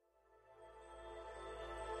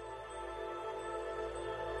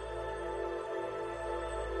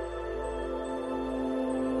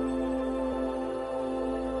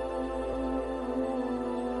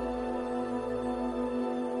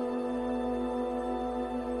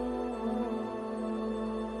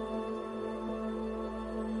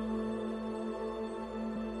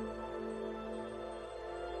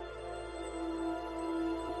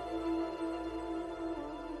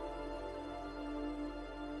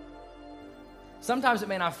Sometimes it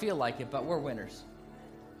may not feel like it, but we're winners.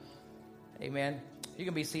 Amen. You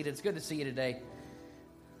can be seated. It's good to see you today.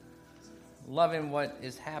 Loving what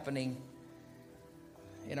is happening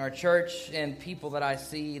in our church and people that I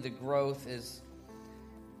see. The growth is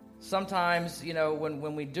sometimes,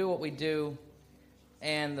 when we do what we do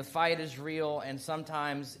and the fight is real and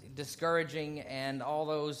sometimes discouraging and all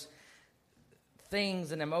those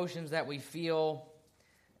things and emotions that we feel,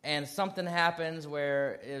 and something happens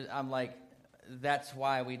where I'm like, that's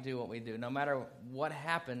why we do what we do. No matter what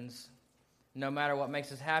happens, no matter what makes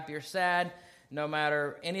us happy or sad, no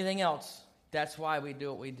matter anything else, that's why we do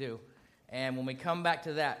what we do. And when we come back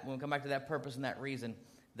to that purpose and that reason,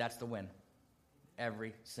 that's the win.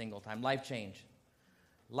 Every single time. Life change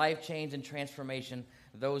and transformation,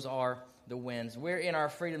 those are the wins. We're in our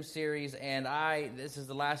Freedom Series, and this is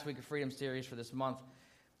the last week of Freedom Series for this month,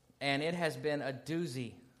 and it has been a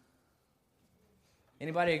doozy.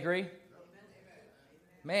 Anybody agree?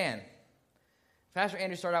 Man, Pastor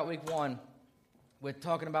Andrew started out week 1 with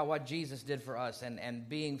talking about what Jesus did for us and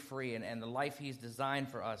being free and the life he's designed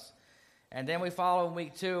for us. And then we follow in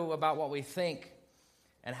week 2 about what we think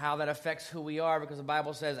and how that affects who we are, because the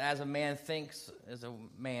Bible says as a man thinks, as a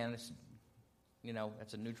man,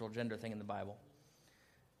 that's a neutral gender thing in the Bible.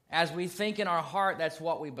 As we think in our heart, that's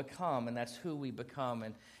what we become, and that's who we become.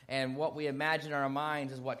 And what we imagine in our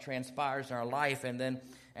minds is what transpires in our life. And then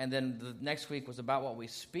the next week was about what we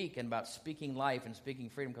speak and about speaking life and speaking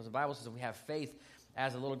freedom, because the Bible says if we have faith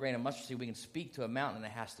as a little grain of mustard seed, we can speak to a mountain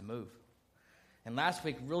and it has to move. And last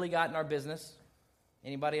week really got in our business.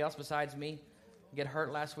 Anybody else besides me get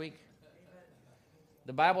hurt last week?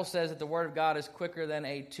 The Bible says that the Word of God is quicker than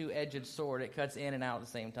a two-edged sword. It cuts in and out at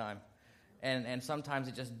the same time. And sometimes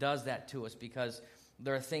it just does that to us because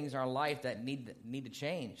there are things in our life that need to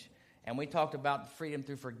change. And we talked about freedom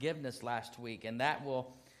through forgiveness last week, and that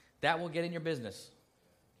will get in your business,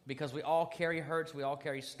 because we all carry hurts, we all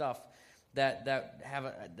carry stuff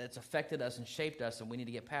that's affected us and shaped us, and we need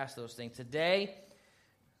to get past those things. Today,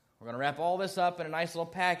 we're going to wrap all this up in a nice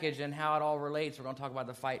little package and how it all relates. We're going to talk about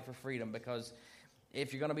the fight for freedom, because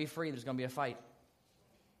if you're going to be free, there's going to be a fight.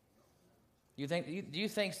 Do you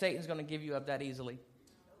think Satan's going to give you up that easily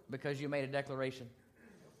because you made a declaration?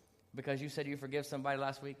 Because you said you forgive somebody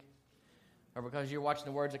last week? Or because you're watching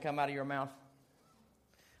the words that come out of your mouth?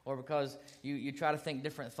 Or because you try to think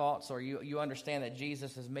different thoughts, or you understand that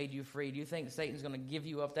Jesus has made you free? Do you think Satan's going to give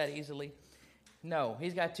you up that easily? No,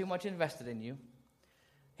 he's got too much invested in you.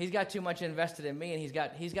 He's got too much invested in me, and he's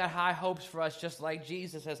got high hopes for us, just like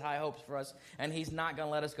Jesus has high hopes for us, and he's not going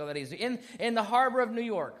to let us go that easy. In the harbor of New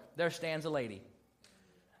York, there stands a lady.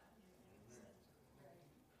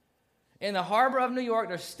 In the harbor of New York,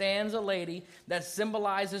 there stands a lady that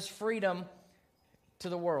symbolizes freedom to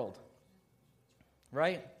the world.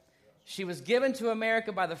 Right? She was given to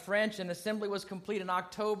America by the French, and the assembly was complete in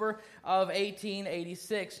October of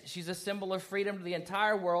 1886. She's a symbol of freedom to the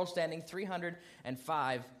entire world, standing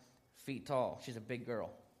 305 feet tall. She's a big girl.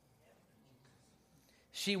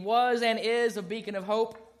 She was and is a beacon of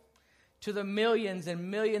hope to the millions and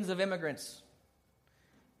millions of immigrants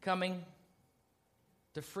coming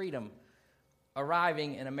to freedom,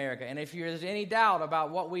 arriving in America. And if there's any doubt about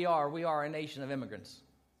what we are a nation of immigrants.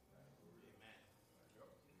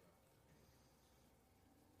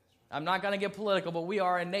 I'm not going to get political, but we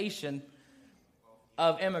are a nation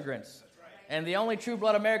of immigrants. And the only true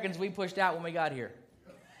blood Americans we pushed out when we got here.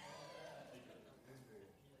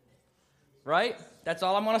 Right? That's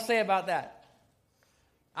all I'm going to say about that.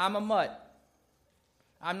 I'm a mutt.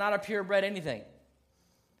 I'm not a purebred anything.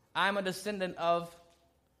 I'm a descendant of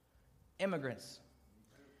immigrants.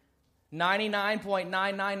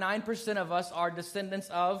 99.999% of us are descendants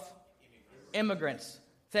of immigrants.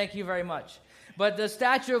 Thank you very much. But the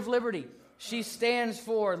Statue of Liberty,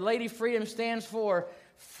 Lady Freedom stands for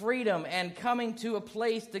freedom and coming to a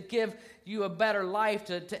place to give you a better life,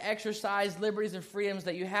 to exercise liberties and freedoms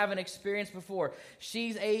that you haven't experienced before.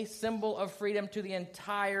 She's a symbol of freedom to the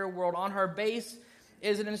entire world. On her base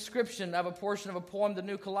is an inscription of a portion of a poem, The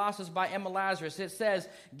New Colossus by Emma Lazarus. It says,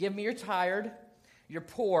 "Give me your tired, your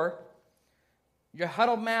poor, your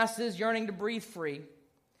huddled masses yearning to breathe free,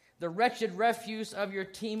 the wretched refuse of your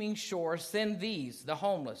teeming shore. Send these, the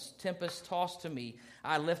homeless, tempest-tossed to me.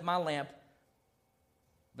 I lift my lamp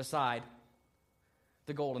beside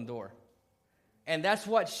the golden door." And that's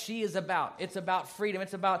what she is about. It's about freedom.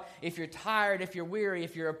 It's about, if you're tired, if you're weary,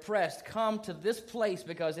 if you're oppressed, come to this place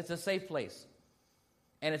because it's a safe place.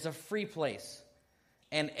 And it's a free place.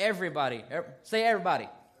 And everybody, say everybody.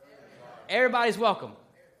 Everybody's welcome.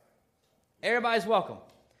 Everybody's welcome.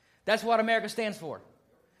 That's what America stands for.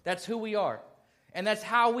 That's who we are. And that's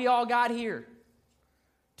how we all got here.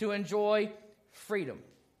 to enjoy freedom.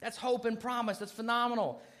 That's hope and promise. That's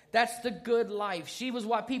phenomenal. That's the good life. She was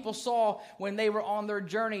what people saw when they were on their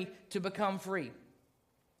journey to become free.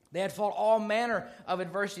 They had fought all manner of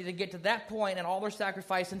adversity to get to that point, and all their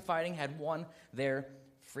sacrifice and fighting had won their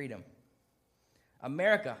freedom.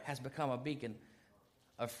 America has become a beacon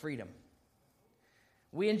of freedom.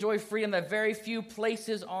 We enjoy freedom that very few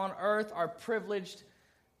places on earth are privileged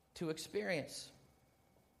to experience.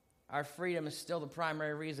 Our freedom is still the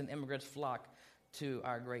primary reason immigrants flock to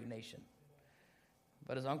our great nation.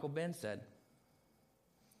 But as Uncle Ben said,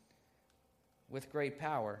 with great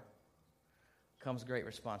power comes great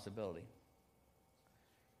responsibility.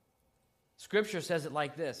 Scripture says it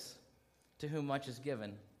like this: to whom much is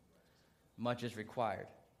given, much is required.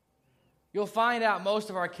 You'll find out most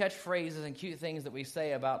of our catchphrases and cute things that we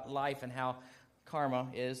say about life and how karma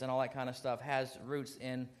is and all that kind of stuff has roots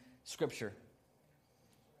in Scripture.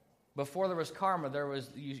 Before there was karma, there was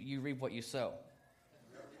you reap what you sow.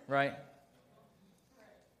 Right?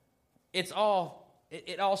 It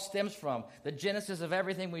all stems from the genesis of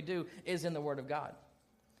everything we do is in the Word of God.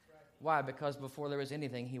 Why? Because before there was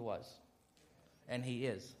anything, He was. And He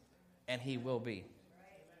is. And He will be.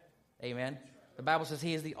 Amen? The Bible says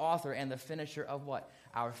He is the author and the finisher of what?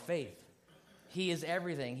 Our faith. He is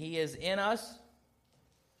everything. He is in us.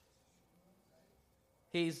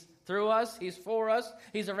 He's through us. He's for us.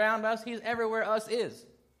 He's around us. He's everywhere us is.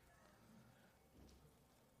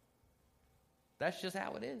 That's just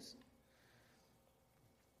how it is.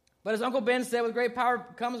 But as Uncle Ben said, with great power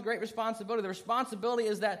comes great responsibility. The responsibility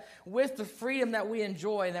is that with the freedom that we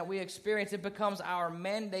enjoy and that we experience, it becomes our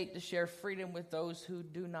mandate to share freedom with those who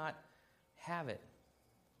do not have it.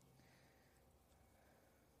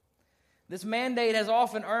 This mandate has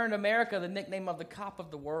often earned America the nickname of the cop of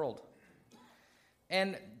the world.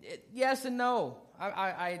 And yes and no.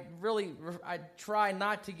 I try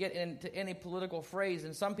not to get into any political phrase,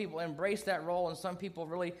 and some people embrace that role, and some people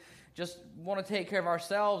really just want to take care of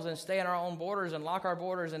ourselves and stay in our own borders and lock our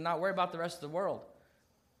borders and not worry about the rest of the world.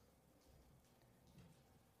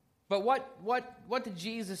 But what did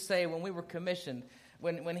Jesus say when we were commissioned?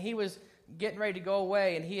 When He was getting ready to go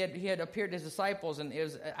away, and he had appeared to His disciples, and it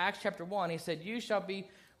was Acts chapter 1, He said, "You shall be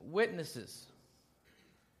witnesses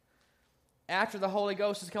after the Holy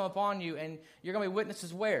Ghost has come upon you," and you're going to be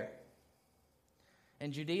witnesses where?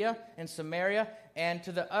 In Judea and Samaria and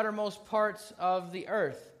to the uttermost parts of the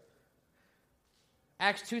earth.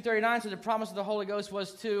 Acts 2:39 says the promise of the Holy Ghost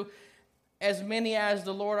was to as many as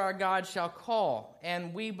the Lord our God shall call.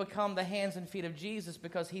 And we become the hands and feet of Jesus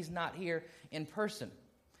because He's not here in person.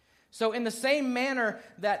 So in the same manner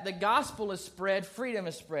that the gospel is spread, freedom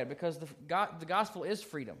is spread, because the gospel is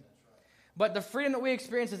freedom. But the freedom that we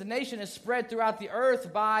experience as a nation is spread throughout the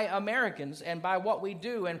earth by Americans and by what we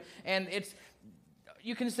do. And it's,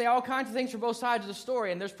 you can say all kinds of things for both sides of the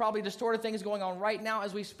story, and there's probably distorted things going on right now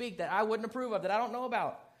as we speak that I wouldn't approve of, that I don't know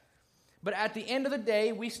about. But at the end of the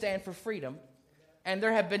day, we stand for freedom. And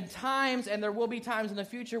there have been times, and there will be times in the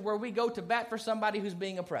future, where we go to bat for somebody who's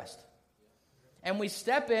being oppressed. And we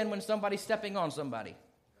step in when somebody's stepping on somebody.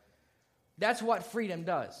 That's what freedom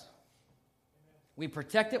does. We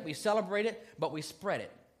protect it, we celebrate it, but we spread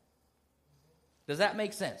it. Does that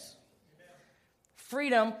make sense?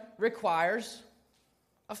 Freedom requires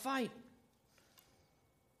a fight.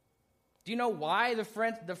 Do you know why the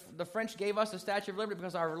French gave us the Statue of Liberty?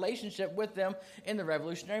 Because of our relationship with them in the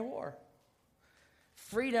Revolutionary War.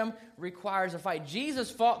 Freedom requires a fight.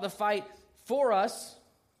 Jesus fought the fight for us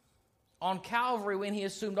on Calvary when He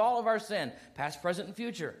assumed all of our sin, past, present, and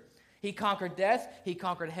future. He conquered death. He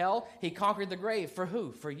conquered hell. He conquered the grave. For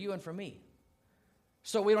who? For you and for me.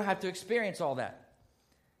 So we don't have to experience all that.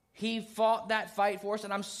 He fought that fight for us,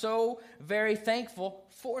 and I'm so very thankful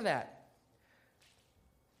for that.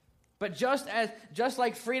 But just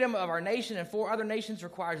like freedom of our nation and for other nations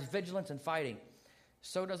requires vigilance and fighting,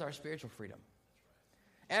 so does our spiritual freedom.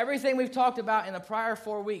 Everything we've talked about in the prior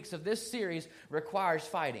 4 weeks of this series requires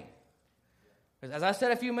fighting. Because as I said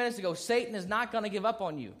a few minutes ago, Satan is not going to give up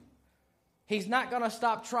on you. He's not going to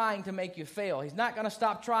stop trying to make you fail. He's not going to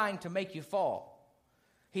stop trying to make you fall.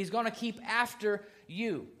 He's going to keep after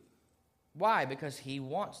you. Why? Because he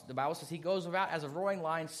wants. The Bible says he goes about as a roaring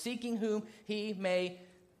lion, seeking whom he may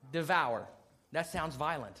devour. That sounds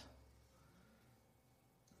violent.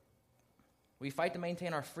 We fight to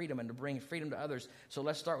maintain our freedom and to bring freedom to others. So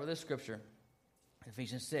let's start with this scripture,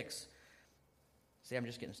 Ephesians 6. See, I'm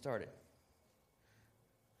just getting started.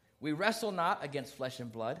 We wrestle not against flesh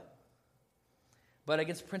and blood, but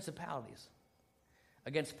against principalities,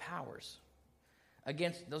 against powers,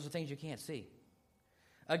 against, those are things you can't see,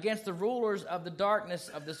 against the rulers of the darkness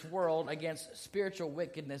of this world, against spiritual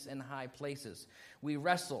wickedness in high places. We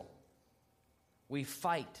wrestle. We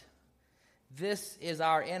fight. This is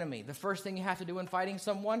our enemy. The first thing you have to do when fighting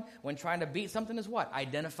someone, when trying to beat something, is what?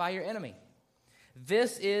 Identify your enemy.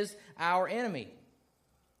 This is our enemy.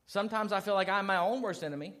 Sometimes I feel like I'm my own worst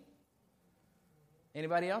enemy.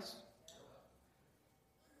 Anybody else?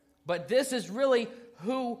 But this is really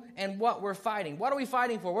who and what we're fighting. What are we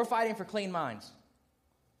fighting for? We're fighting for clean minds.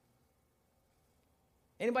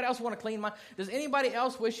 Anybody else want a clean mind? Does anybody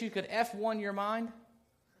else wish you could F1 your mind?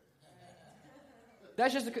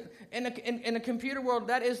 That's just, in the computer world,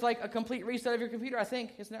 that is like a complete reset of your computer, I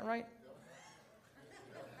think. Isn't that right?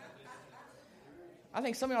 I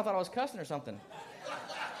think some of y'all thought I was cussing or something.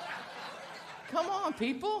 Come on,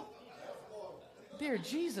 people. Dear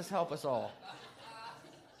Jesus, help us all.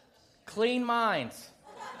 Clean minds.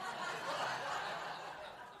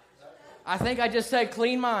 I think I just said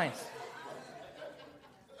clean minds.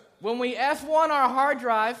 When we F1 our hard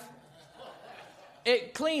drive,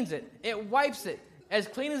 it cleans it. It wipes it as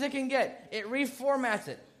clean as it can get. It reformats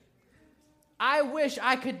it. I wish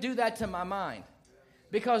I could do that to my mind,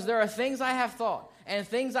 because there are things I have thought and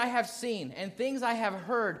things I have seen and things I have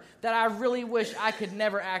heard that I really wish I could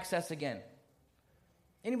never access again.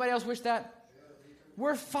 Anybody else wish that?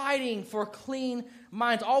 We're fighting for clean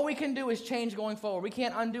minds. All we can do is change going forward. We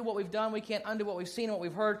can't undo what we've done. We can't undo what we've seen and what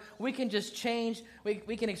we've heard. We can just change. We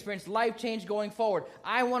can experience life change going forward.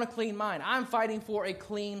 I want a clean mind. I'm fighting for a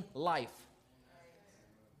clean life.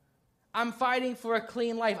 I'm fighting for a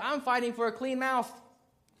clean life. I'm fighting for a clean mouth.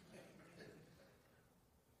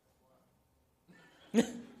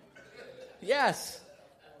 Yes.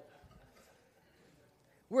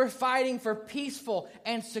 We're fighting for peaceful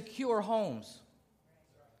and secure homes.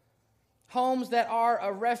 Homes that are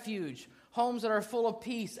a refuge. Homes that are full of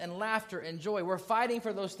peace and laughter and joy. We're fighting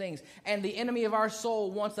for those things. And the enemy of our soul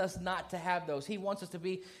wants us not to have those. He wants us to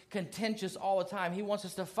be contentious all the time. He wants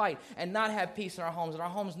us to fight and not have peace in our homes. And our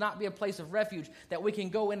homes not be a place of refuge that we can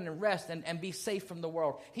go in and rest and be safe from the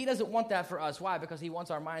world. He doesn't want that for us. Why? Because he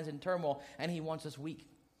wants our minds in turmoil and he wants us weak.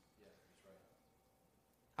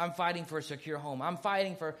 I'm fighting for a secure home. I'm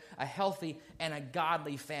fighting for a healthy and a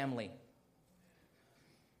godly family.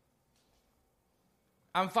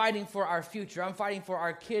 I'm fighting for our future. I'm fighting for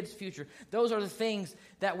our kids' future. Those are the things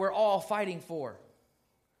that we're all fighting for.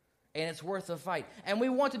 And it's worth the fight. And we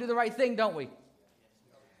want to do the right thing, don't we?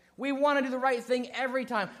 We want to do the right thing every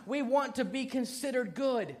time. We want to be considered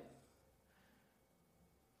good.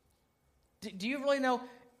 Do you really know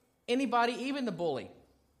anybody, even the bully?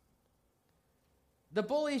 The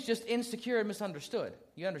bully is just insecure and misunderstood.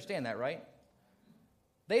 You understand that, right?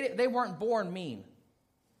 They weren't born mean.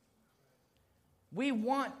 We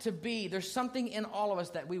want to be, there's something in all of us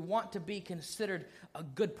that we want to be considered a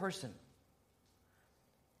good person.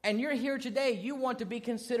 And you're here today, you want to be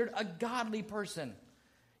considered a godly person.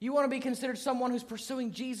 You want to be considered someone who's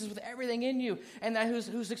pursuing Jesus with everything in you, and that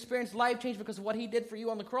who's experienced life change because of what he did for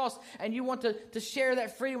you on the cross, and you want to share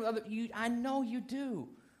that freedom with others. I know you do,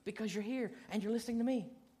 because you're here and you're listening to me.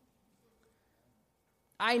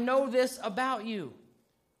 I know this about you.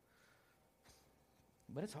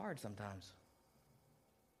 But it's hard sometimes.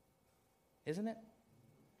 Isn't it?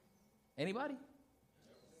 Anybody?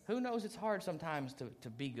 Who knows it's hard sometimes to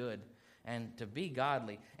be good and to be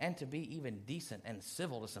godly and to be even decent and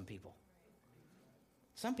civil to some people.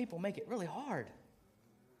 Some people make it really hard.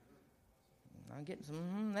 I'm getting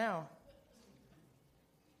some now.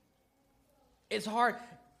 It's hard.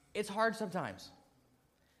 It's hard sometimes.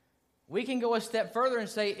 We can go a step further and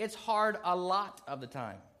say it's hard a lot of the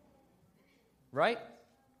time. Right?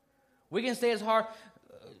 We can say it's hard.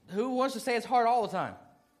 Who wants to say it's hard all the time?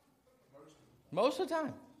 Most of the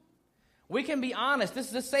time. We can be honest. This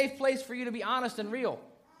is a safe place for you to be honest and real.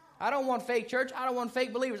 I don't want fake church. I don't want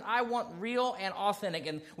fake believers. I want real and authentic.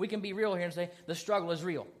 And we can be real here and say the struggle is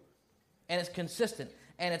real. And it's consistent.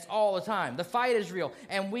 And it's all the time. The fight is real.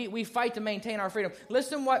 And we fight to maintain our freedom.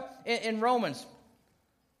 Listen what in Romans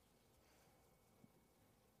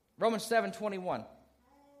 7:21.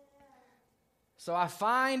 So I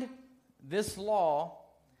find this law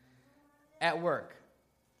at work.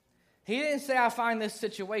 He didn't say I find this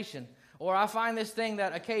situation or I find this thing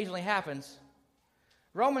that occasionally happens.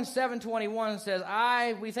 Romans 7:21 says,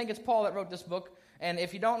 we think it's Paul that wrote this book. And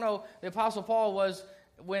if you don't know, the Apostle Paul was,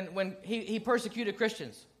 when he persecuted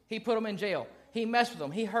Christians. He put them in jail. He messed with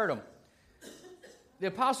them. He hurt them. The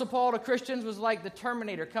Apostle Paul to Christians was like the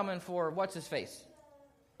Terminator coming for what's-his-face.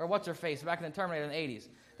 Or what's-her-face back in the Terminator in the 80s.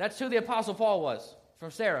 That's who the Apostle Paul was. From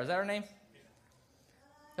Sarah. Is that her name?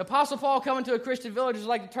 The Apostle Paul coming to a Christian village is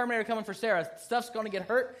like the Terminator coming for Sarah. Stuff's going to get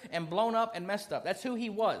hurt and blown up and messed up. That's who he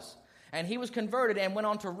was. And he was converted and went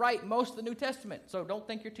on to write most of the New Testament. So don't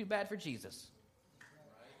think you're too bad for Jesus.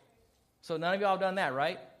 So none of y'all have done that,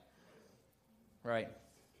 right? Right.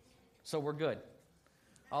 So we're good.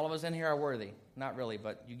 All of us in here are worthy. Not really,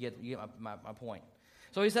 but you get my point.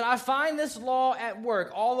 So he said, I find this law at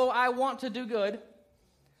work. Although I want to do good,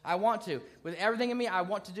 I want to. With everything in me, I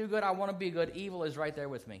want to do good. I want to be good. Evil is right there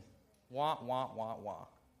with me. Wah, wah, wah, wah.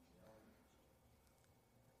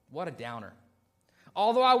 What a downer.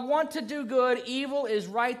 Although I want to do good, evil is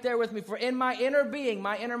right there with me. For in my inner being,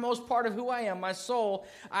 my innermost part of who I am, my soul,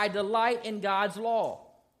 I delight in God's law.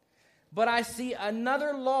 But I see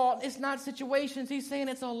another law. It's not situations. He's saying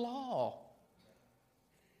it's a law.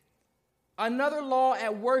 Another law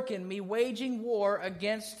at work in me, waging war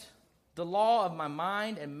against the law of my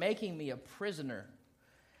mind and making me a prisoner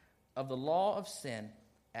of the law of sin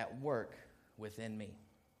at work within me.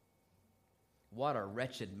 What a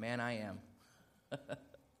wretched man I am.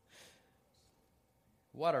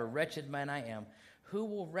 What a wretched man I am. Who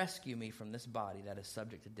will rescue me from this body that is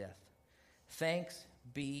subject to death? Thanks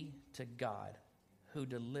be to God who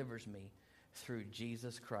delivers me through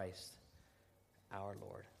Jesus Christ our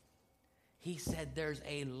Lord. He said there's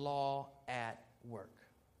a law at work.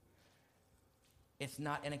 It's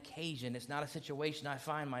not an occasion. It's not a situation I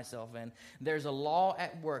find myself in. There's a law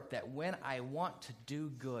at work that when I want to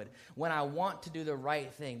do good, when I want to do the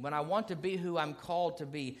right thing, when I want to be who I'm called to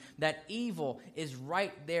be, that evil is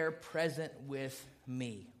right there present with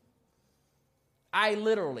me. I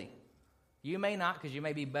literally, you may not because you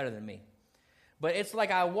may be better than me, but it's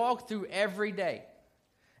like I walk through every day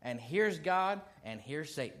and here's God and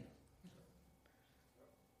here's Satan.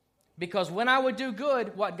 Because when I would do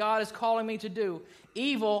good, what God is calling me to do,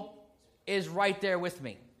 evil is right there with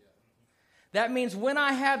me. That means when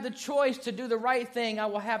I have the choice to do the right thing, I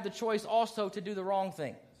will have the choice also to do the wrong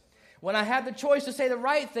thing. When I have the choice to say the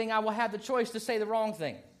right thing, I will have the choice to say the wrong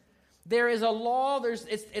thing. There is a law,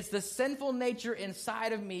 it's the sinful nature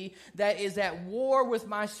inside of me that is at war with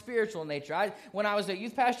my spiritual nature. When I was a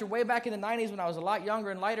youth pastor way back in the 90s, when I was a lot younger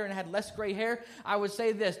and lighter and had less gray hair, I would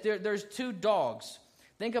say this, there's two dogs.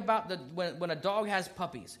 Think about when a dog has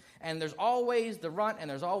puppies, and there's always the runt and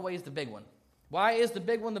there's always the big one. Why is the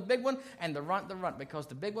big one and the runt the runt? Because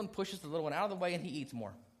the big one pushes the little one out of the way and he eats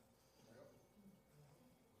more.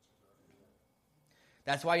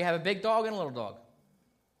 That's why you have a big dog and a little dog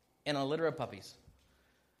in a litter of puppies.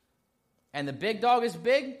 And the big dog is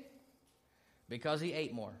big because he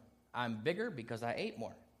ate more. I'm bigger because I ate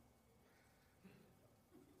more.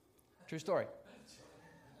 True story.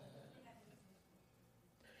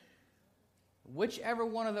 Whichever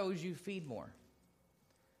one of those you feed more,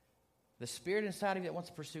 the spirit inside of you that wants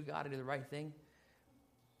to pursue God and do the right thing,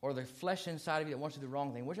 or the flesh inside of you that wants to do the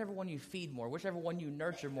wrong thing, whichever one you feed more, whichever one you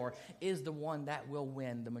nurture more, is the one that will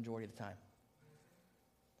win the majority of the time.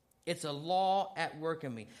 It's a law at work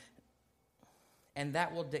in me. And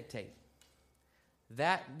that will dictate.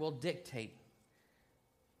 That will dictate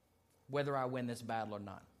whether I win this battle or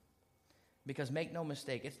not. Because make no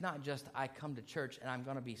mistake, it's not just I come to church and I'm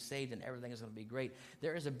going to be saved and everything is going to be great.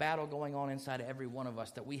 There is a battle going on inside of every one of us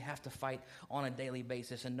that we have to fight on a daily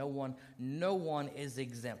basis, and no one is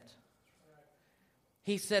exempt.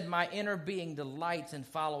 He said, my inner being delights in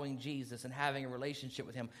following Jesus and having a relationship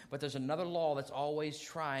with him. But there's another law that's always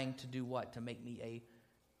trying to do what? To make me a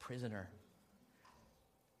prisoner.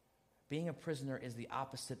 Being a prisoner is the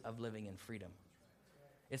opposite of living in freedom.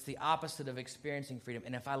 It's the opposite of experiencing freedom.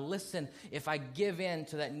 And if I listen, if I give in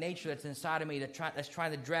to that nature that's inside of me that's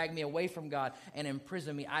trying to drag me away from God and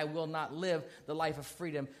imprison me, I will not live the life of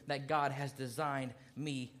freedom that God has designed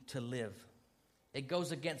me to live. It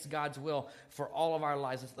goes against God's will for all of our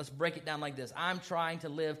lives. Let's break it down like this. I'm trying to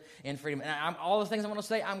live in freedom. And all the things I'm going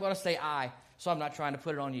to say I. So I'm not trying to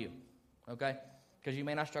put it on you. Okay? Because you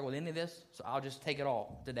may not struggle with any of this. So I'll just take it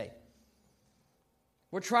all today.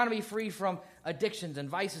 We're trying to be free from addictions and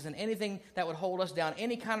vices and anything that would hold us down.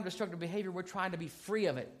 Any kind of destructive behavior, we're trying to be free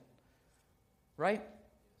of it. Right?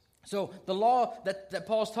 So the law that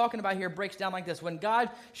Paul's talking about here breaks down like this. When God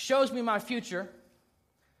shows me my future,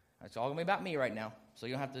 it's all going to be about me right now, so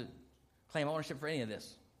you don't have to claim ownership for any of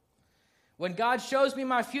this. When God shows me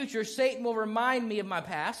my future, Satan will remind me of my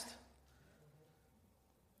past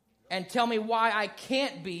and tell me why I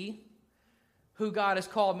can't be who God has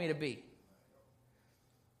called me to be.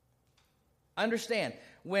 Understand,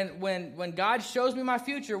 when God shows me my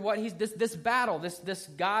future, what he's this battle, this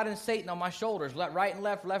God and Satan on my shoulders, right and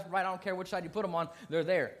left, I don't care which side you put them on, they're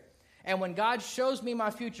there. And when God shows me my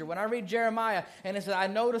future, when I read Jeremiah and it says, I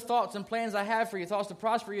know the thoughts and plans I have for you, thoughts to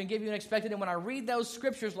prosper you and give you an expected end. When I read those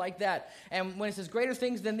scriptures like that, and when it says, greater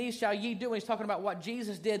things than these shall ye do, and he's talking about what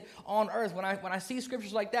Jesus did on earth. When I see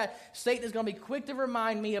scriptures like that, Satan is going to be quick to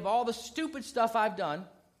remind me of all the stupid stuff I've done,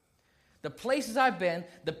 the places I've been,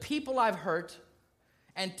 the people I've hurt,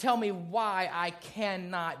 and tell me why I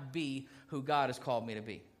cannot be who God has called me to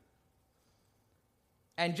be.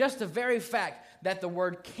 And just the very fact that the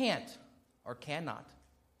word can't or cannot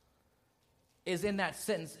is in that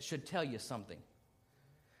sentence should tell you something.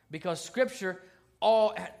 Because Scripture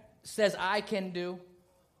all says I can do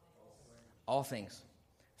all things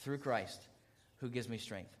through Christ who gives me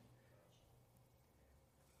strength.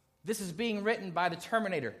 This is being written by the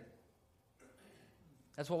Terminator.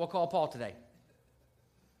 That's what we'll call Paul today.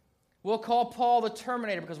 We'll call Paul the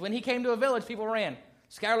Terminator because when he came to a village, people ran,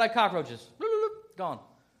 scattered like cockroaches, gone.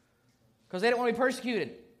 Because they don't want to be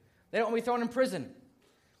persecuted. They don't want to be thrown in prison.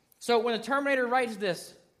 So when the Terminator writes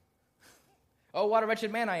this, oh, what a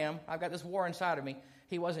wretched man I am. I've got this war inside of me.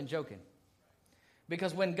 He wasn't joking.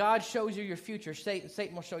 Because when God shows you your future,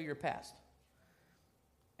 Satan will show you your past.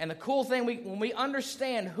 And the cool thing, when we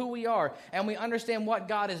understand who we are and we understand what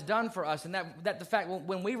God has done for us, and that the fact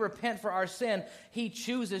when we repent for our sin, he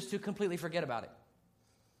chooses to completely forget about it.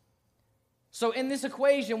 So in this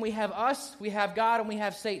equation, we have us, we have God, and we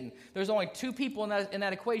have Satan. There's only two people in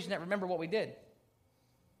that equation that remember what we did.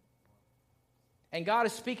 And God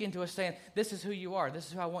is speaking to us saying, this is who you are. This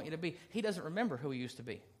is who I want you to be. He doesn't remember who he used to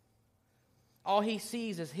be. All he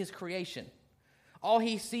sees is his creation. All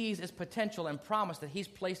he sees is potential and promise that he's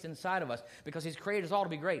placed inside of us because he's created us all to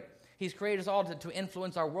be great. He's created us all to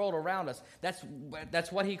influence our world around us.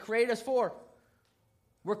 That's what he created us for.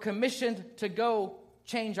 We're commissioned to go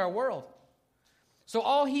change our world. So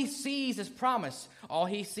all he sees is promise. All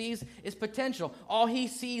he sees is potential. All he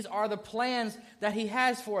sees are the plans that he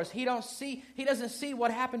has for us. He doesn't see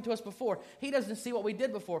what happened to us before. He doesn't see what we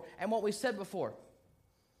did before and what we said before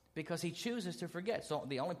because he chooses to forget. So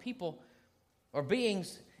the only people or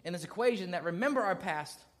beings in this equation that remember our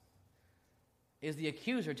past is the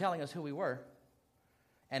accuser telling us who we were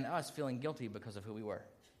and us feeling guilty because of who we were.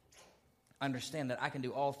 Understand that I can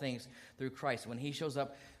do all things through Christ. When he shows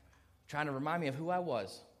up trying to remind me of who I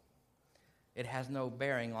was, it has no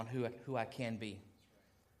bearing on who I can be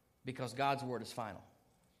because God's word is final.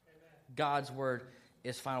 Amen. God's word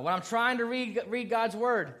is final. When I'm trying to read God's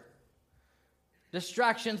word,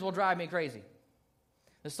 distractions will drive me crazy.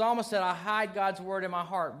 The psalmist said, I hide God's word in my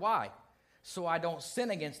heart. Why? So I don't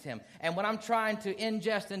sin against him. And when I'm trying to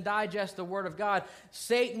ingest and digest the word of God,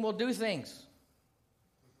 Satan will do things.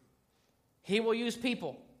 He will use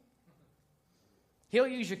people. He'll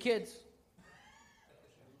use your kids.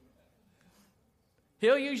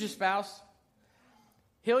 He'll use your spouse.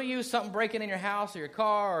 He'll use something breaking in your house or your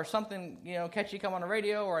car or something, catch you come on the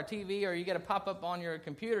radio or a TV or you get a pop-up on your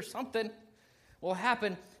computer. Something will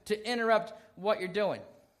happen to interrupt what you're doing.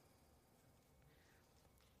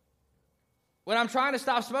 When I'm trying to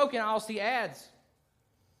stop smoking, I'll see ads,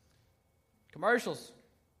 commercials.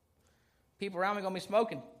 People around me going to be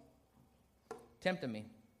smoking, tempting me.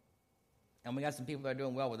 And we got some people that are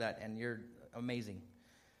doing well with that, and you're amazing.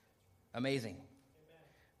 Amazing. Amen.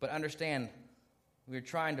 But understand, we're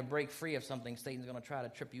trying to break free of something. Satan's going to try to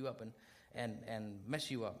trip you up and mess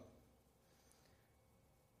you up.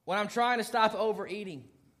 When I'm trying to stop overeating,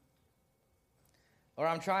 or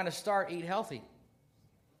I'm trying to eat healthy,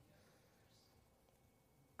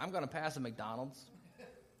 I'm going to pass a McDonald's.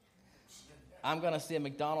 I'm going to see a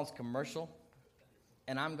McDonald's commercial,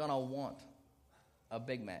 and I'm going to want a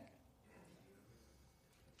Big Mac.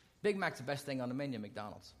 Big Mac's the best thing on the menu at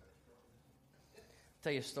McDonald's. I'll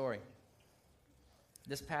tell you a story.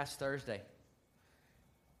 This past Thursday,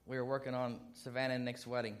 we were working on Savannah and Nick's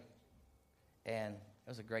wedding, and it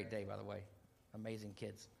was a great day, by the way. Amazing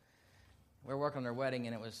kids. We were working on their wedding,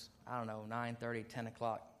 and it was, 9:30, 10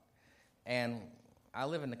 o'clock. And I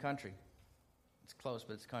live in the country. It's close,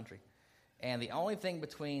 but it's country. And the only thing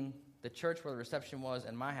between the church where the reception was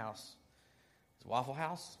and my house is Waffle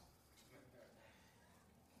House.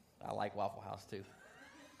 I like Waffle House, too.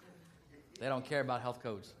 They don't care about health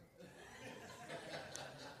codes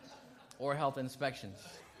or health inspections.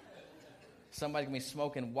 Somebody can be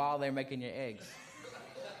smoking while they're making your eggs.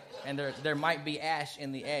 And there might be ash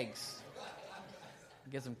in the eggs.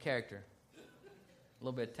 It gives them character. A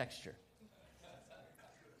little bit of texture.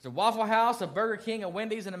 There's a Waffle House, a Burger King, a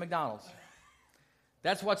Wendy's, and a McDonald's.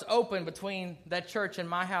 That's what's open between that church and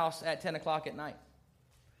my house at 10 o'clock at night.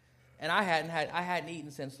 And I hadn't eaten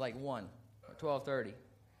since like 1 or 12:30.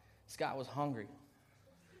 Scott was hungry.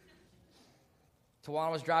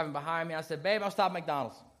 Tawana was driving behind me. I said, babe, I'll stop at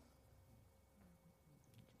McDonald's.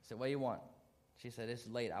 I said, what do you want? She said, it's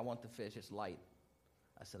late. I want the fish. It's light.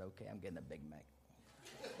 I said, okay, I'm getting a Big Mac.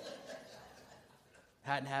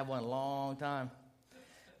 Hadn't had one in a long time.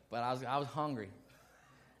 But I was hungry.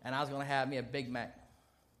 And I was going to have me a Big Mac.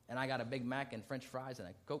 And I got a Big Mac and French fries and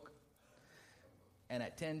a Coke. And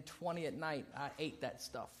at 10:20 at night, I ate that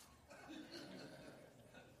stuff.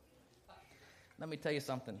 Let me tell you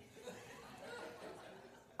something.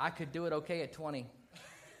 I could do it okay at 20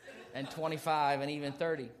 and 25 and even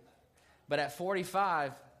 30. But at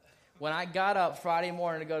 45, when I got up Friday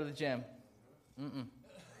morning to go to the gym,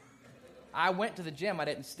 I went to the gym. I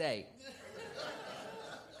didn't stay.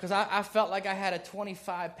 Because I felt like I had a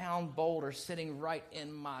 25-pound boulder sitting right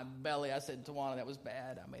in my belly. I said, Tawana, that was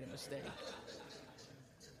bad. I made a mistake.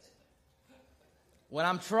 When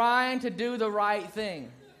I'm trying to do the right thing,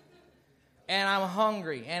 and I'm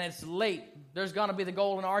hungry, and it's late, there's going to be the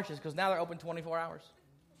Golden Arches, because now they're open 24 hours.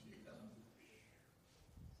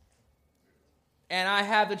 And I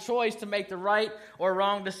have the choice to make the right or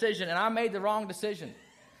wrong decision, and I made the wrong decision.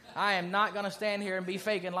 I am not going to stand here and be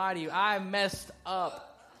fake and lie to you. I messed up.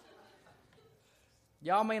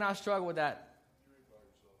 Y'all may not struggle with that.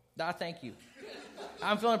 I thank you.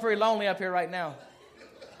 I'm feeling pretty lonely up here right now.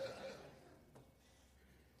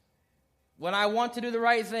 When I want to do the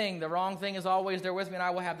right thing, the wrong thing is always there with me, and I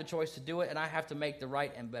will have the choice to do it, and I have to make the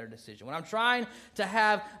right and better decision. When I'm trying to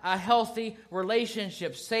have a healthy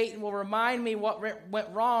relationship, Satan will remind me what went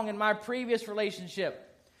wrong in my previous relationship.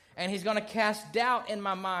 And he's going to cast doubt in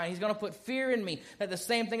my mind. He's going to put fear in me that the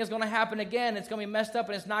same thing is going to happen again. It's going to be messed up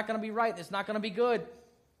and it's not going to be right. It's not going to be good.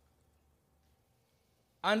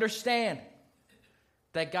 Understand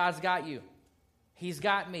that God's got you. He's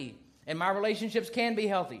got me. And my relationships can be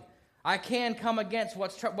healthy. I can come against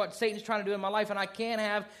what Satan's trying to do in my life, and I can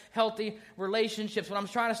have healthy relationships. When I'm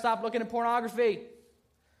trying to stop looking at pornography,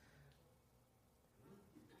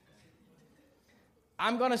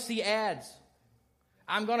 I'm going to see ads.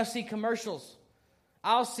 I'm going to see commercials.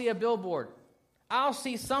 I'll see a billboard. I'll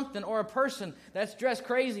see something or a person that's dressed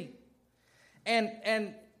crazy.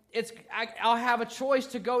 And I'll have a choice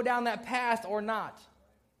to go down that path or not.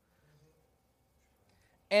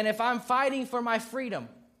 And if I'm fighting for my freedom,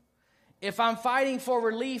 if I'm fighting for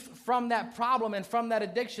relief from that problem and from that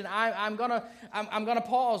addiction, I'm gonna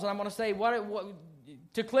pause and I'm gonna say what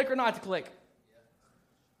to click or not to click.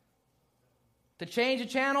 To change a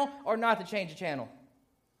channel or not to change a channel.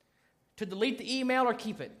 To delete the email or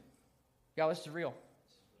keep it. Y'all, this is real.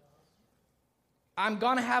 I'm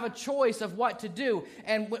going to have a choice of what to do.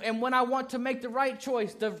 And when I want to make the right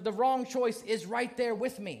choice, the wrong choice is right there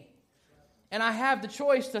with me. And I have the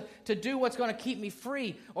choice to do what's going to keep me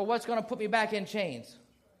free or what's going to put me back in chains.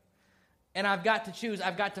 And I've got to choose.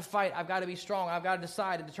 I've got to fight. I've got to be strong. I've got to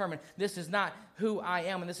decide and determine this is not who I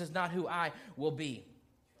am and this is not who I will be.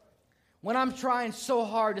 When I'm trying so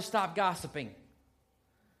hard to stop gossiping,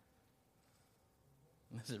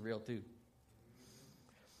 this is real too.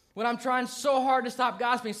 When I'm trying so hard to stop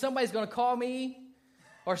gossiping, somebody's going to call me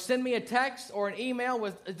or send me a text or an email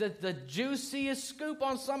with the juiciest scoop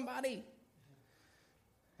on somebody.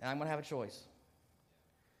 And I'm going to have a choice.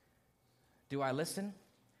 Do I listen?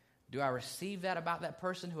 Do I receive that about that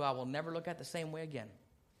person who I will never look at the same way again?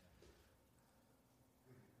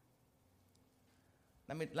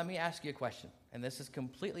 Let me ask you a question. And this is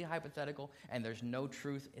completely hypothetical, and there's no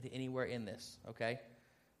truth anywhere in this, okay?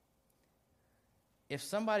 If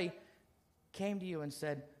somebody came to you and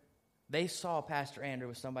said they saw Pastor Andrew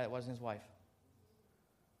with somebody that wasn't his wife,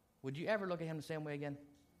 would you ever look at him the same way again?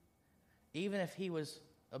 Even if he was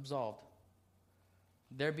absolved,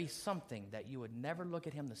 there'd be something that you would never look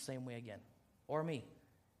at him the same way again. Or me,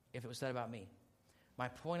 if it was said about me. My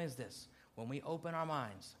point is this. When we open our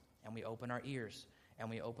minds and we open our ears and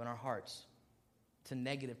we open our hearts to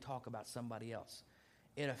negative talk about somebody else,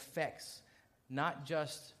 it affects not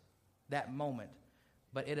just that moment,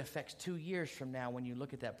 but it affects 2 years from now when you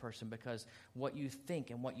look at that person, because what you think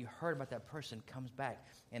and what you heard about that person comes back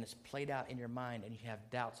and it's played out in your mind and you have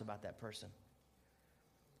doubts about that person.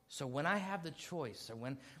 So when I have the choice, or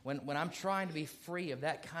when I'm trying to be free of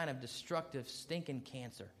that kind of destructive, stinking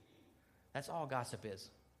cancer, that's all gossip is.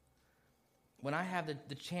 When I have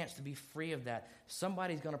the chance to be free of that,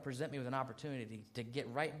 somebody's going to present me with an opportunity to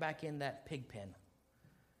get right back in that pig pen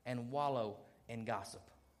and wallow in gossip.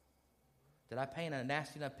 Did I paint a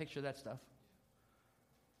nasty enough picture of that stuff?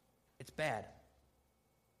 It's bad.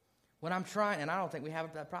 When I'm trying, and I don't think we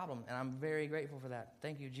have that problem, and I'm very grateful for that.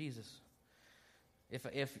 Thank you, Jesus.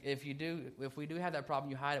 If we do have that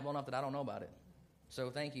problem, you hide it well enough that I don't know about it. So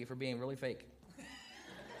thank you for being really fake.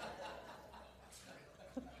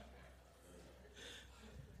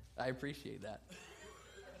 I appreciate that.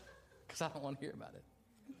 Because I don't want to hear about it.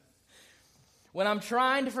 When I'm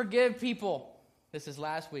trying to forgive people, this is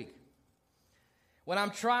last week. When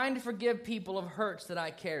I'm trying to forgive people of hurts that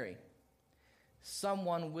I carry,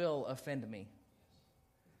 someone will offend me.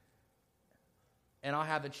 And I'll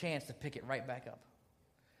have a chance to pick it right back up.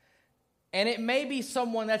 And it may be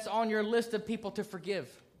someone that's on your list of people to forgive.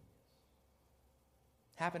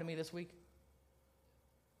 Happened to me this week.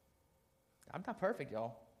 I'm not perfect,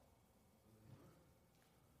 y'all.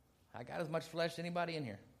 I got as much flesh as anybody in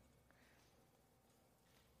here.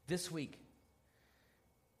 This week,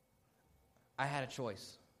 I had a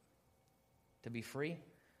choice to be free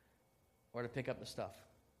or to pick up the stuff.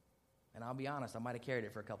 And I'll be honest, I might have carried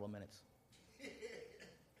it for a couple of minutes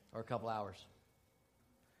or a couple hours.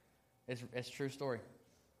 It's a true story.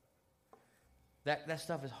 That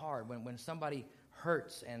stuff is hard. When somebody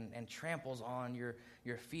hurts and tramples on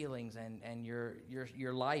your feelings and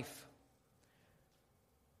your life,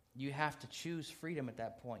 you have to choose freedom at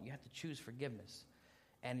that point. You have to choose forgiveness.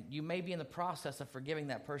 And you may be in the process of forgiving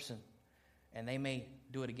that person, and they may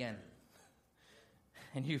do it again.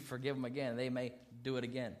 And you forgive them again, they may do it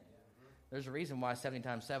again. There's a reason why 70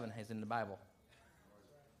 times 7 is in the Bible.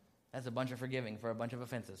 That's a bunch of forgiving for a bunch of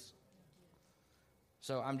offenses.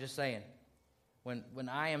 So I'm just saying, when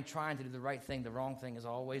I am trying to do the right thing, the wrong thing is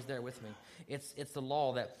always there with me. It's the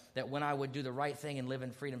law that when I would do the right thing and live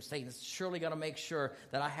in freedom, Satan's surely going to make sure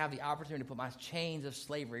that I have the opportunity to put my chains of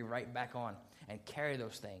slavery right back on and carry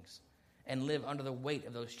those things and live under the weight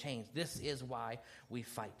of those chains. This is why we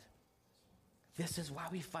fight. This is why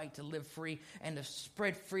we fight, to live free and to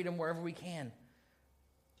spread freedom wherever we can.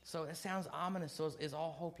 So it sounds ominous. So is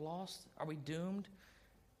all hope lost? Are we doomed?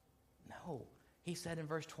 No. He said in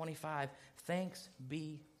verse 25, thanks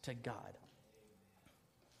be to God.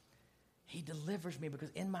 He delivers me because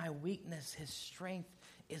in my weakness, his strength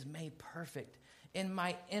is made perfect. In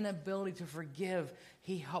my inability to forgive,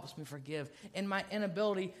 he helps me forgive. In my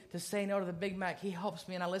inability to say no to the Big Mac, he helps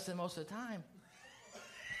me and I listen most of the time.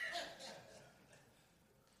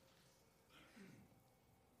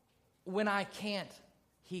 When I can't,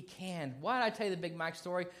 he can. Why did I tell you the Big Mac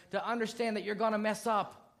story? To understand that you're going to mess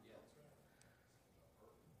up.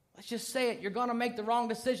 Let's just say it. You're going to make the wrong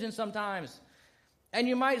decision sometimes. And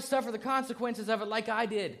you might suffer the consequences of it like I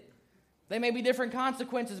did. They may be different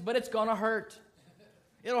consequences, but it's going to hurt.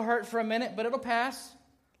 It'll hurt for a minute, but it'll pass.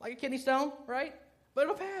 Like a kidney stone, right? But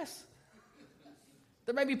it'll pass.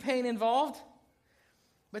 There may be pain involved.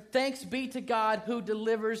 But thanks be to God who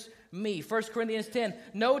delivers me. 1 Corinthians 10,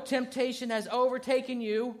 no temptation has overtaken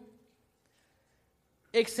you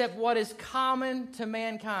except what is common to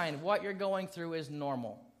mankind. What you're going through is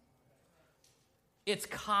normal. It's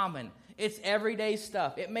common. It's everyday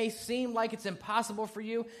stuff. It may seem like it's impossible for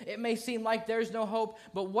you. It may seem like there's no hope.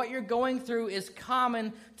 But what you're going through is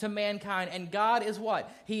common to mankind. And God is what?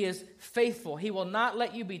 He is faithful. He will not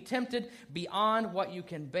let you be tempted beyond what you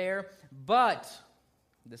can bear. But,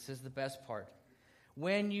 this is the best part,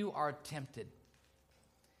 when you are tempted,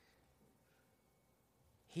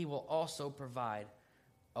 he will also provide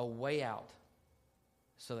a way out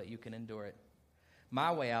so that you can endure it.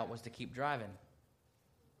 My way out was to keep driving.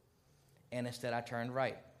 And instead I turned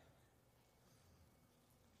right.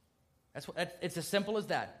 It's as simple as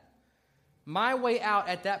that. My way out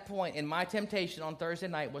at that point in my temptation on Thursday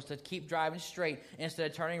night was to keep driving straight instead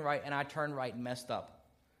of turning right, and I turned right and messed up.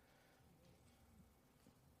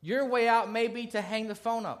 Your way out may be to hang the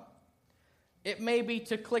phone up. It may be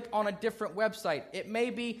to click on a different website. It may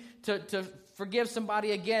be to forgive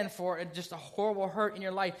somebody again for just a horrible hurt in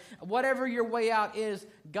your life. Whatever your way out is,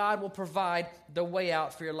 God will provide the way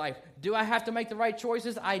out for your life. Do I have to make the right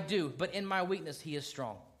choices? I do. But in my weakness, he is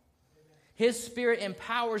strong. His Spirit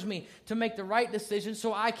empowers me to make the right decision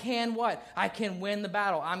so I can what? I can win the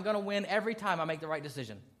battle. I'm going to win every time I make the right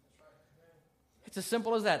decision. It's as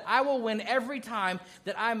simple as that. I will win every time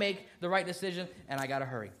that I make the right decision, and I got to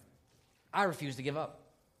hurry. I refuse to give up.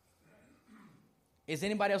 Is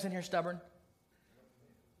anybody else in here stubborn?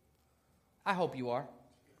 I hope you are.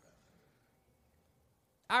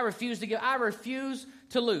 I refuse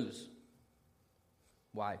to lose.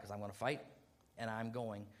 Why? Because I'm going to fight, and I'm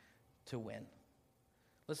going to win.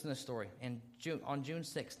 Listen to this story. On June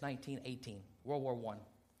 6, 1918, World War I,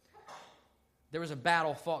 there was a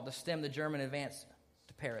battle fought to stem the German advance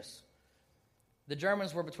to Paris. The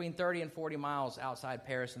Germans were between 30 and 40 miles outside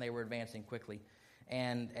Paris, and they were advancing quickly.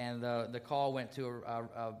 And the call went to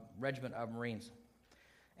a regiment of Marines.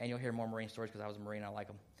 And you'll hear more Marine stories because I was a Marine. I like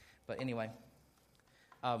them. But anyway,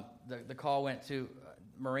 the call went to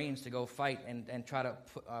Marines to go fight and try to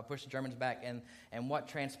push the Germans back. And what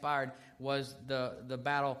transpired was the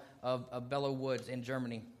Battle of Belleau Woods in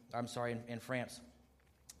Germany. I'm sorry, in France.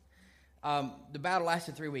 The battle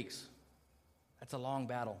lasted 3 weeks. That's a long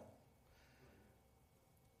battle.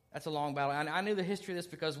 That's a long battle. And I knew the history of this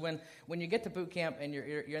because when you get to boot camp and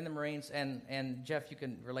you're in the Marines, and Jeff, you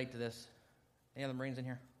can relate to this. Any other Marines in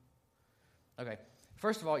here? Okay.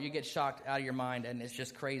 First of all, you get shocked out of your mind, and it's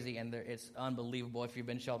just crazy, and it's unbelievable if you've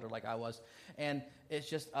been sheltered like I was. And it's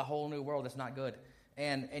just a whole new world that's not good.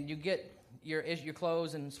 And you get your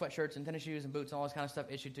clothes and sweatshirts and tennis shoes and boots and all this kind of stuff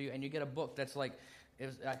issued to you, and you get a book that's like, it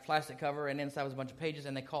was a plastic cover, and inside was a bunch of pages,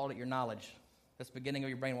 and they called it your knowledge. That's the beginning of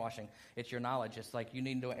your brainwashing. It's your knowledge. It's like you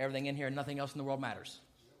need to know everything in here, and nothing else in the world matters.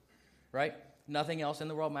 Right? Nothing else in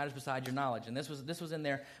the world matters besides your knowledge. And this was in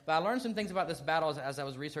there. But I learned some things about this battle as I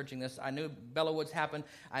was researching this. I knew Belleau Woods happened.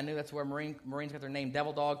 I knew that's where Marines got their name,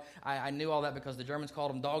 Devil Dog. I knew all that because the Germans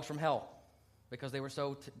called them dogs from hell because they were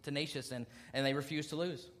so tenacious and they refused to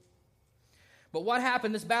lose. But what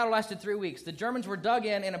happened? This battle lasted 3 weeks. The Germans were dug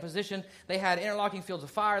in a position. They had interlocking fields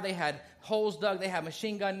of fire. They had holes dug. They had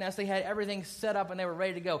machine gun nests. They had everything set up, and they were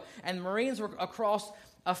ready to go. And the Marines were across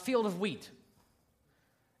a field of wheat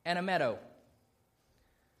and a meadow.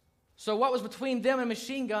 So what was between them and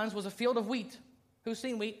machine guns was a field of wheat. Who's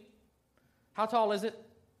seen wheat? How tall is it?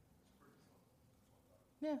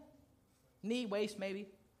 Yeah. Knee, waist, maybe.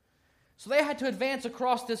 So they had to advance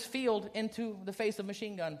across this field into the face of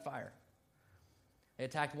machine gun fire. They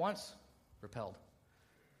attacked once, repelled.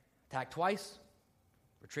 Attacked twice,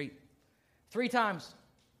 retreat. 3 times,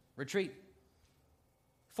 retreat.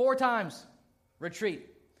 4 times, retreat.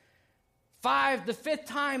 5, the 5th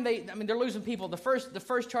time, they're losing people. The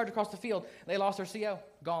first charge across the field, they lost their CO,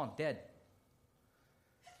 gone, dead.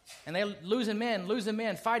 And they losing men,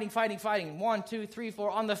 fighting. 1, 2, 3, 4.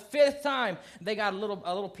 On the 5th time, they got a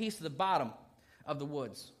little piece of the bottom of the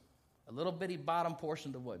woods, a little bitty bottom portion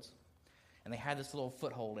of the woods, and they had this little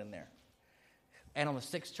foothold in there. And on the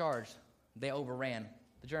 6th charge, they overran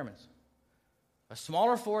the Germans. A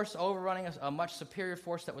smaller force overrunning a much superior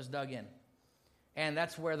force that was dug in. And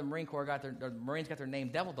that's where the Marines got their name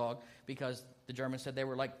Devil Dog, because the Germans said they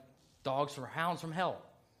were like dogs or hounds from hell.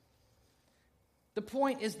 The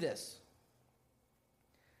point is this.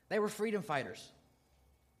 They were freedom fighters.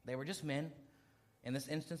 They were just men. In this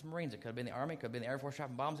instance, Marines. It could have been the Army, it could have been the Air Force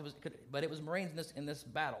dropping bombs, but it was Marines in this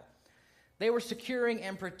battle. They were securing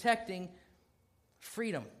and protecting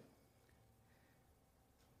freedom.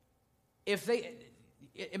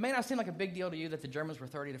 It may not seem like a big deal to you that the Germans were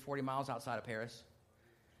 30 to 40 miles outside of Paris.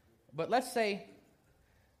 But let's say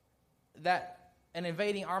that an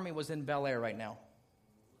invading army was in Bel Air right now,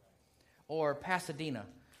 or Pasadena,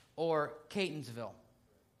 or Catonsville.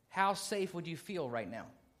 How safe would you feel right now?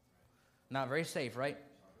 Not very safe, right?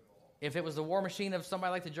 If it was the war machine of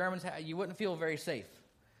somebody like the Germans, you wouldn't feel very safe.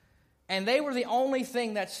 And they were the only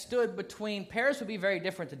thing that stood between. Paris would be very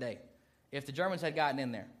different today if the Germans had gotten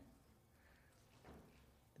in there.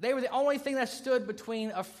 They were the only thing that stood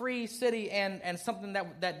between a free city and something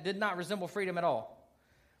that did not resemble freedom at all.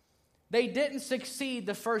 They didn't succeed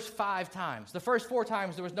the first 5 times. The first 4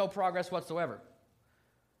 times, there was no progress whatsoever.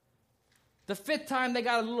 The 5th time, they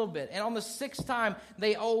got a little bit. And on the 6th time,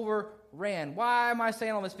 they overran. Why am I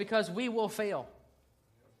saying all this? Because we will fail.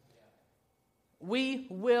 We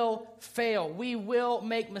will fail. We will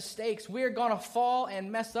make mistakes. We're going to fall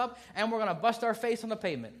and mess up, and we're going to bust our face on the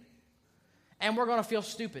pavement. And we're going to feel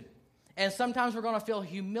stupid. And sometimes we're going to feel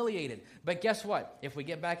humiliated. But guess what? If we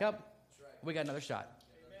get back up, we got another shot.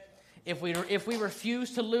 If we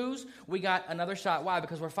refuse to lose, we got another shot. Why?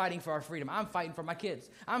 Because we're fighting for our freedom. I'm fighting for my kids.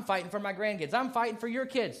 I'm fighting for my grandkids. I'm fighting for your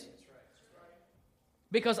kids.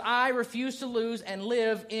 Because I refuse to lose and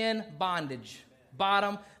live in bondage.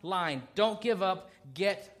 Bottom line. Don't give up.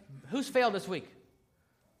 Who's failed this week?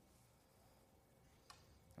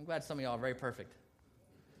 I'm glad some of y'all are very perfect.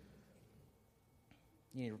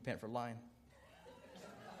 You need to repent for lying.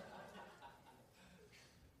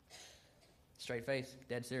 Straight face,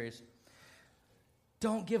 dead serious.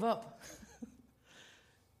 Don't give up.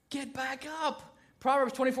 Get back up.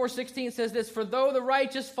 Proverbs 24:16 says this, for though the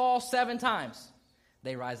righteous fall 7 times,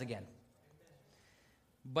 they rise again.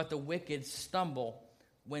 But the wicked stumble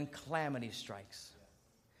when calamity strikes.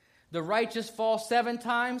 The righteous fall 7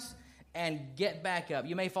 times and get back up.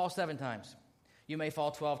 You may fall 7 times. You may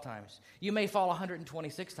fall 12 times. You may fall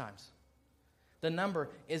 126 times. The number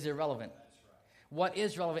is irrelevant. What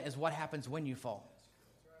is relevant is what happens when you fall.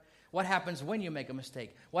 What happens when you make a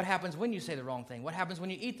mistake? What happens when you say the wrong thing? What happens when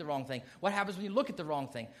you eat the wrong thing? What happens when you look at the wrong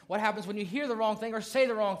thing? What happens when you hear the wrong thing or say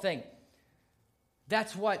the wrong thing?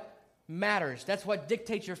 That's what matters. That's what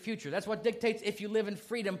dictates your future. That's what dictates if you live in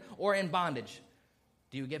freedom or in bondage.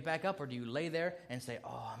 Do you get back up, or do you lay there and say,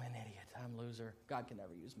 oh, I'm an idiot, I'm a loser, God can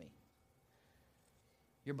never use me?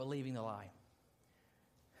 You're believing the lie.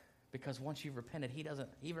 Because once you've repented, he doesn't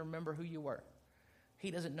even remember who you were.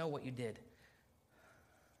 He doesn't know what you did.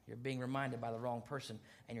 You're being reminded by the wrong person,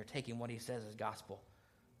 and you're taking what he says as gospel.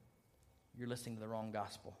 You're listening to the wrong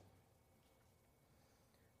gospel.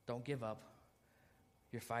 Don't give up.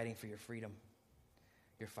 You're fighting for your freedom.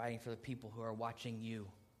 You're fighting for the people who are watching you.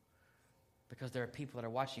 Because there are people that are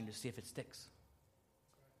watching you to see if it sticks.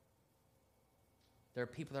 There are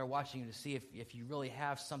people that are watching you to see if you really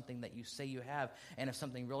have something that you say you have, and if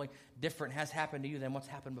something really different has happened to you than what's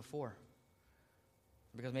happened before.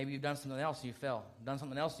 Because maybe you've done something else and you fell. Done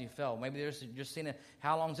something else and you fell. Maybe you're just seeing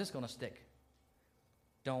how long is this going to stick?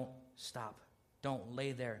 Don't stop. Don't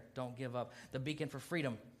lay there. Don't give up. The beacon for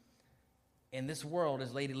freedom in this world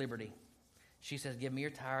is Lady Liberty. She says, give me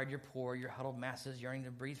your tired, your poor, your huddled masses yearning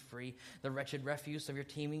to breathe free, the wretched refuse of your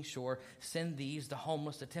teeming shore. Send these, the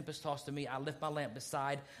homeless, the tempest-tossed to me. I lift my lamp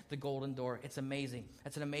beside the golden door. It's amazing.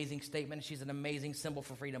 That's an amazing statement. She's an amazing symbol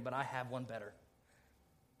for freedom, but I have one better.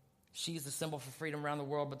 She's the symbol for freedom around the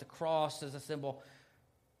world, but the cross is a symbol.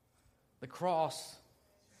 The cross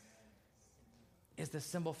is the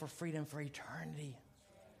symbol for freedom for eternity.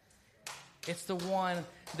 It's the one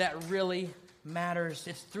that really matters.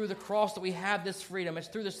 It's through the cross that we have this freedom. It's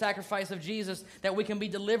through the sacrifice of Jesus that we can be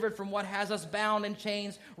delivered from what has us bound in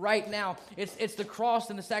chains right now. It's the cross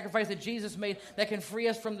and the sacrifice that Jesus made that can free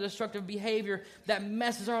us from the destructive behavior that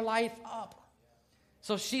messes our life up.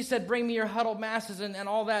 So she said, bring me your huddled masses and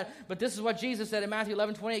all that. But this is what Jesus said in Matthew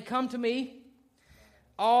 11:28. Come to me,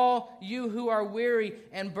 all you who are weary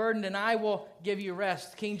and burdened, and I will give you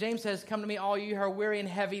rest. King James says, come to me, all you who are weary and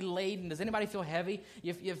heavy laden. Does anybody feel heavy?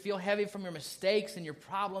 You feel heavy from your mistakes and your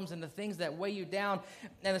problems and the things that weigh you down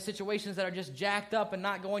and the situations that are just jacked up and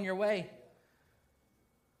not going your way.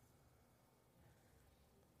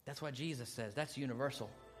 That's what Jesus says. That's universal.